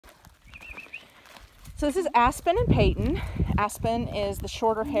So this is Aspen and Peyton. Aspen is the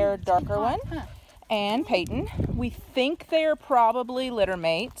shorter haired, darker one, and Peyton. We think they're probably litter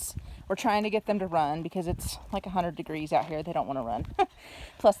mates. We're trying to get them to run because it's like 100 degrees out here. They don't want to run.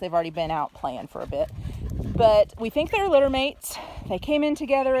 Plus they've already been out playing for a bit. But we think they're litter mates. They came in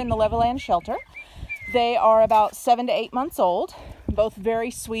together in the Leveland shelter. They are about 7 to 8 months old. Both very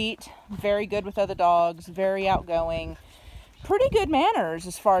sweet, very good with other dogs, very outgoing. Pretty good manners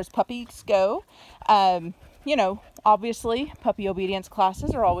as far as puppies go. You know, obviously puppy obedience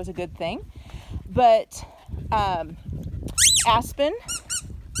classes are always a good thing. But Aspen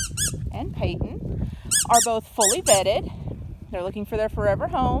and Peyton are both fully vetted. They're looking for their forever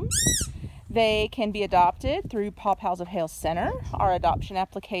homes. They can be adopted through Paw Pals of Hale Center. Our adoption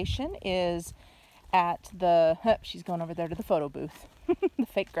application is at the, she's going over there to the photo booth, the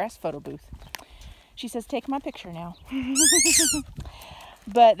fake grass photo booth. She says, take my picture now.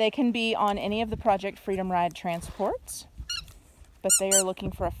 But they can be on any of the Project Freedom Ride transports. But they are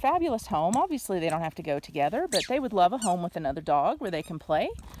looking for a fabulous home. Obviously, they don't have to go together, but they would love a home with another dog where they can play.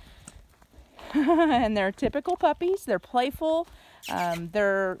 And they're typical puppies. They're playful.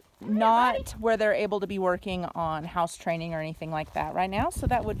 They're not where they're able to be working on house training or anything like that right now. So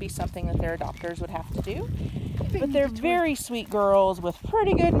that would be something that their adopters would have to do. But they're very sweet girls with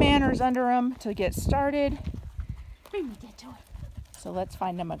pretty good manners under them to get started. So let's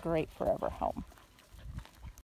find them a great forever home.